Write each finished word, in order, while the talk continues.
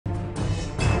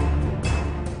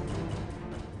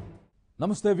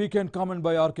నమస్తే weekend comment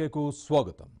by RK కు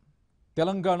స్వాగతం.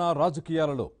 తెలంగాణ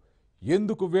రాజకీయాలలో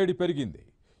ఎందుకు వేడి పెరిగింది?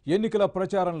 ఎన్నికల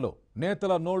ప్రచారంలో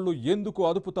నేతల నోళ్లు ఎందుకు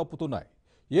అదుపు తప్పుతున్నాయి?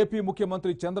 ఏపీ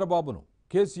ముఖ్యమంత్రి చంద్రబాబును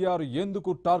కేసీఆర్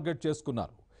ఎందుకు టార్గెట్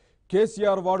చేసుకున్నారు?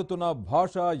 కేసీఆర్ వాడుతున్న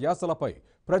భాషా యాసలపై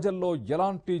ప్రజల్లో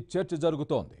ఎలాంటి చర్చ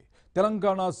జరుగుతోంది?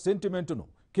 తెలంగాణ సెంటిమెంటును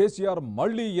కేసీఆర్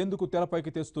మళ్లీ ఎందుకు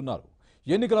తెరపైకి తెస్తున్నారు?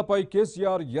 ఎన్నికలపై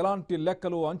కేసీఆర్ ఎలాంటి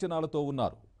లెక్కలు అంచనాలతో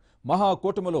ఉన్నారు?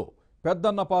 మహాకూటమిలో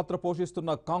పెద్దన్న పాత్ర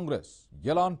పోషిస్తున్న కాంగ్రెస్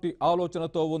ఎలాంటి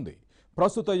ఆలోచనతో ఉంది?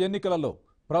 ప్రస్తుత ఎన్నికలలో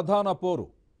ప్రధాన పోరు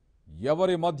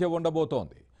ఎవరి మధ్య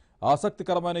ఉండబోతోంది?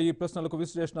 ఆసక్తికరమైన ఈ ప్రశ్నలకు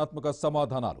విశ్లేషణాత్మక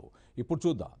సమాధానాలు ఇప్పుడు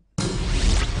చూద్దాం.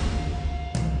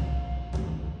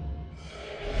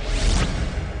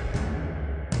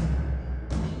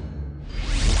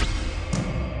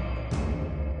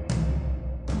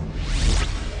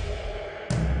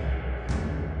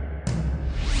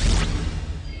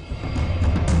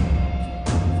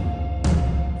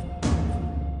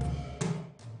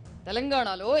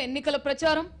 తెలంగాణలో ఎన్నికల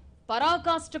ప్రచారం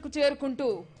పరాకాష్ఠకు చేరుకుంటూ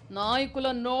నాయకుల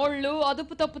నోళ్లు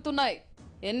అదుపు తప్పుతున్నాయి.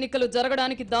 ఎన్నికలు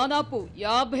జరగడానికి దాదాపు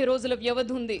 50 రోజుల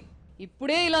వ్యవధి ఉంది.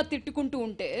 ఇప్పుడే ఇలా తిట్టుకుంటూ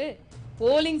ఉంటే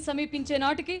పోలింగ్ సమీపించే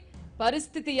నాటికి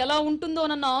పరిస్థితి ఎలా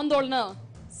ఉంటుందోనన్న ఆందోళన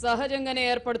సహజంగానే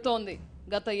ఏర్పడుతోంది.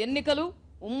 గత ఎన్నికలు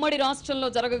ఉమ్మడి రాష్ట్రంలో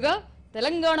జరగగా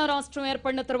తెలంగాణ రాష్ట్రం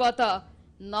ఏర్పడిన తర్వాత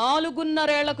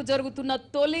 4.5 ఏళ్లకు జరుగుతున్న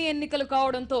తొలి ఎన్నికలు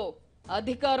కావడంతో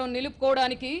అధికారం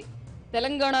నిలుపుకోవడానికి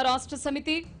తెలంగాణ రాష్ట్ర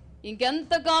సమితి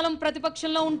ఇంకెంతకాలం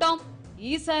ప్రతిపక్షంలో ఉంటాం,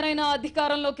 ఈసారైనా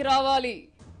అధికారంలోకి రావాలి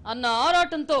అన్న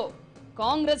ఆరాటంతో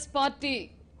కాంగ్రెస్ పార్టీ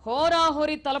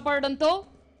హోరాహోరీ తలపడడంతో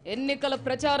ఎన్నికల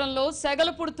ప్రచారంలో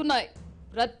సెగలు పుడుతున్నాయి.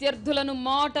 ప్రత్యర్థులను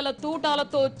మాటల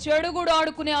తూటాలతో చెడుగుడు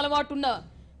ఆడుకునే అలవాటున్న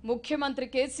ముఖ్యమంత్రి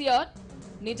కేసీఆర్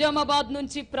నిజామాబాద్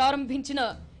నుంచి ప్రారంభించిన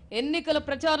ఎన్నికల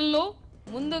ప్రచారంలో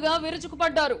ముందుగా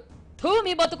విరుచుకుపడ్డారు.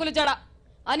 మీ బతుకులు జడ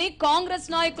అని కాంగ్రెస్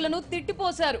నాయకులను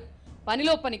తిట్టిపోశారు.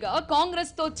 పనిలో పనిగా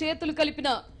కాంగ్రెస్ తో చేతులు కలిపిన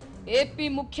ఏపీ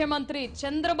ముఖ్యమంత్రి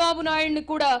చంద్రబాబు నాయుడిని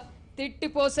కూడా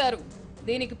తిట్టిపోశారు.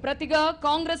 దీనికి ప్రతిగా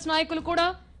కాంగ్రెస్ నాయకులు కూడా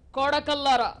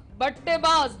కొడకల్లారా,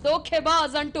 బట్టేబాజ్,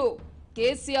 దోఖేబాజ్ అంటూ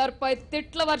కేసీఆర్ పై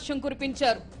తిట్ల వర్షం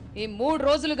కురిపించారు. ఈ 3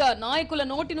 రోజులుగా నాయకుల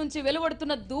నోటి నుంచి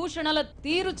వెలువడుతున్న దూషణల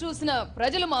తీరు చూసిన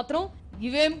ప్రజలు మాత్రం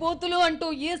ఇవేం బూతులు అంటూ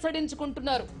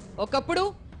ఈసడించుకుంటున్నారు. ఒకప్పుడు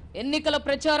ఎన్నికల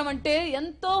ప్రచారం అంటే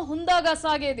ఎంతో హుందాగా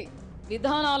సాగేది.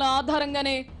 విధానాల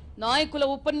ఆధారంగానే నాయకుల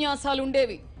ఉపన్యాసాలు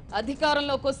ఉండేవి.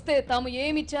 అధికారంలోకి వస్తే తాము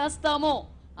ఏమి చేస్తామో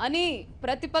అని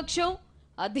ప్రతిపక్షం,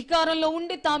 అధికారంలో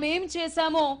ఉండి తామేం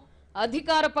చేశామో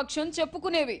అధికార పక్షం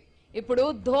చెప్పుకునేవి. ఇప్పుడు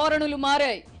ధోరణులు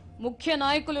మారాయి. ముఖ్య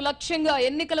నాయకులు లక్ష్యంగా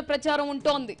ఎన్నికల ప్రచారం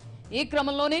ఉంటోంది. ఈ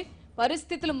క్రమంలోనే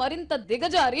పరిస్థితులు మరింత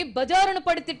దిగజారి బజారున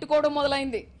పడి తిట్టుకోవడం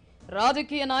మొదలైంది.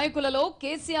 రాజకీయ నాయకులలో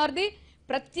కేసీఆర్ది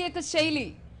ప్రత్యేక శైలి.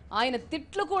 ఆయన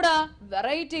తిట్లు కూడా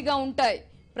వెరైటీగా ఉంటాయి.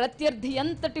 ప్రత్యర్థి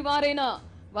ఎంతటి వారైనా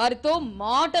వారితో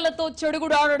మాటలతో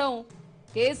చెడుగుడాడడం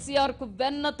కేసీఆర్ కు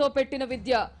వెన్నతో పెట్టిన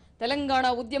విద్య. తెలంగాణ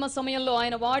ఉద్యమ సమయంలో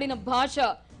ఆయన వాడిన భాష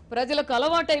ప్రజలకు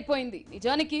అలవాటైపోయింది.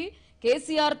 నిజానికి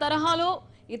కేసీఆర్ తరహాలో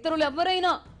ఇతరులు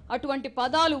ఎవరైనా అటువంటి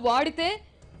పదాలు వాడితే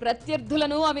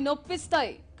ప్రత్యర్థులను అవి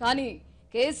నొప్పిస్తాయి. కానీ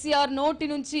కేసీఆర్ నోటి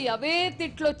నుంచి అవే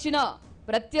తిట్లొచ్చినా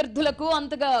ప్రత్యర్థులకు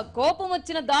అంతగా కోపం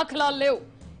వచ్చిన దాఖలాలు లేవు.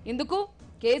 ఇందుకు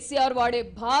కేసీఆర్ వాడే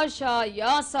భాష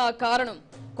యాస కారణం.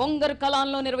 కొంగర్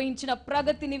కలాన్లో నిర్వహించిన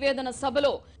ప్రగతి నివేదన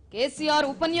సభలో కేసీఆర్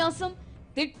ఉపన్యాసం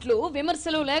తిట్లు,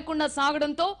 విమర్శలు లేకుండా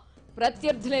సాగడంతో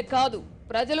ప్రత్యర్థులే కాదు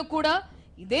ప్రజలు కూడా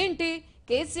ఇదేంటి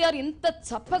కేసీఆర్ ఇంత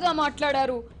చప్పగా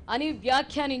మాట్లాడారు అని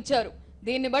వ్యాఖ్యానించారు.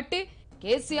 దీన్ని బట్టి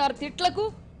కేసీఆర్ తిట్లకు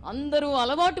అందరూ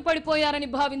అలవాటు పడిపోయారని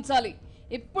భావించాలి.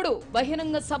 ఇప్పుడు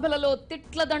బహిరంగ సభలలో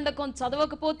తిట్ల దండకం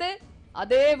చదవకపోతే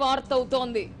అదే వార్త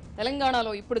అవుతోంది.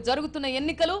 తెలంగాణలో ఇప్పుడు జరుగుతున్న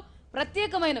ఎన్నికలు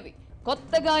ప్రత్యేకమైనవి.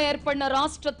 కొత్తగా ఏర్పడిన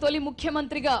రాష్ట్ర తొలి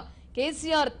ముఖ్యమంత్రిగా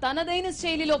కేసీఆర్ తనదైన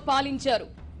శైలిలో పాలించారు.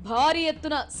 భారీ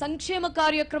ఎత్తున సంక్షేమ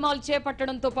కార్యక్రమాలు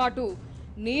చేపట్టడంతో పాటు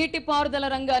నీటిపారుదల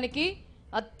రంగానికి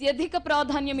అత్యధిక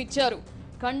ప్రాధాన్యం ఇచ్చారు.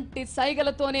 కంటి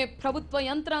సైగలతోనే ప్రభుత్వ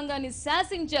యంత్రాంగాన్ని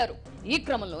శాసించారు. ఈ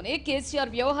క్రమంలోనే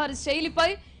కేసీఆర్ వ్యవహార శైలిపై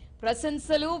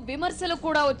ప్రశంసలు, విమర్శలు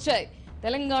కూడా వచ్చాయి.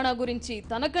 తెలంగాణ గురించి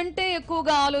తనకంటే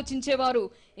ఎక్కువగా ఆలోచించేవారు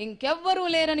ఇంకెవ్వరూ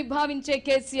లేరని భావించే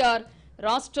కేసీఆర్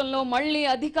రాష్ట్రంలో మళ్లీ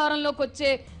అధికారంలోకి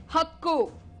వచ్చే హక్కు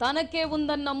తనకే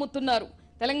ఉందని నమ్ముతున్నారు.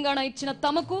 తెలంగాణ ఇచ్చిన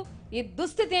తమకు ఈ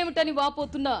దుస్థితి ఏమిటని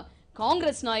వాపోతున్న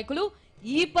కాంగ్రెస్ నాయకులు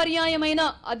ఈ పర్యాయమైన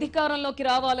అధికారంలోకి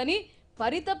రావాలని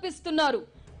పరితపిస్తున్నారు.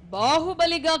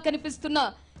 బాహుబలిగా కనిపిస్తున్న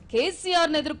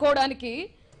కేసీఆర్ను ఎదుర్కోవడానికి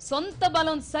సొంత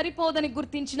బలం సరిపోదని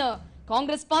గుర్తించిన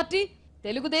కాంగ్రెస్ పార్టీ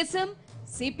తెలుగుదేశం,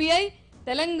 సిపిఐ,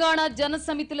 తెలంగాణ జన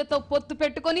సమితిలతో పొత్తు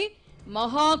పెట్టుకొని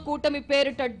మహాకూటమి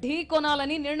పేరిట ఢీ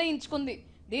కొనాలని నిర్ణయించుకుంది.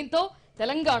 దీంతో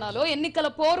తెలంగాణలో ఎన్నికల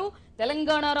పోరు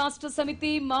తెలంగాణ రాష్ట్ర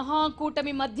సమితి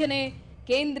మహాకూటమి మధ్యనే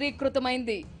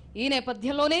కేంద్రీకృతమైంది. ఈ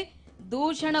నేపథ్యంలోనే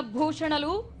దూషణ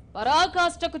భూషణలు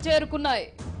పరాకాష్ఠకు చేరుకున్నాయి.